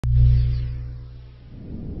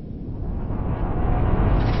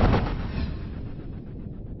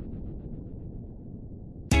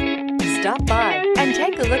Stop by and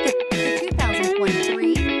take a look at the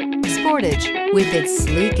 2023 Sportage. With its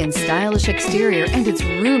sleek and stylish exterior and its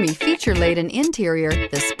roomy feature-laden interior,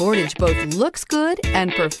 the Sportage both looks good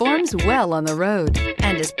and performs well on the road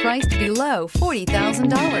and is priced below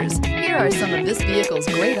 $40,000. Here are some of this vehicle's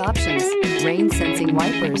great options: rain-sensing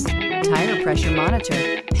wipers, tire pressure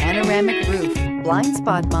monitor, panoramic roof, blind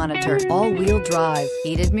spot monitor, all-wheel drive,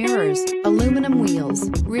 heated mirrors, aluminum wheels,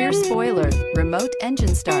 rear spoiler, remote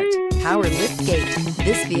engine start, power lift gate.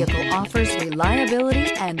 This vehicle offers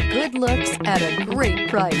reliability and good looks at a great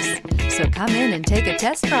price. So come in and take a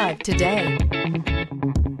test drive today.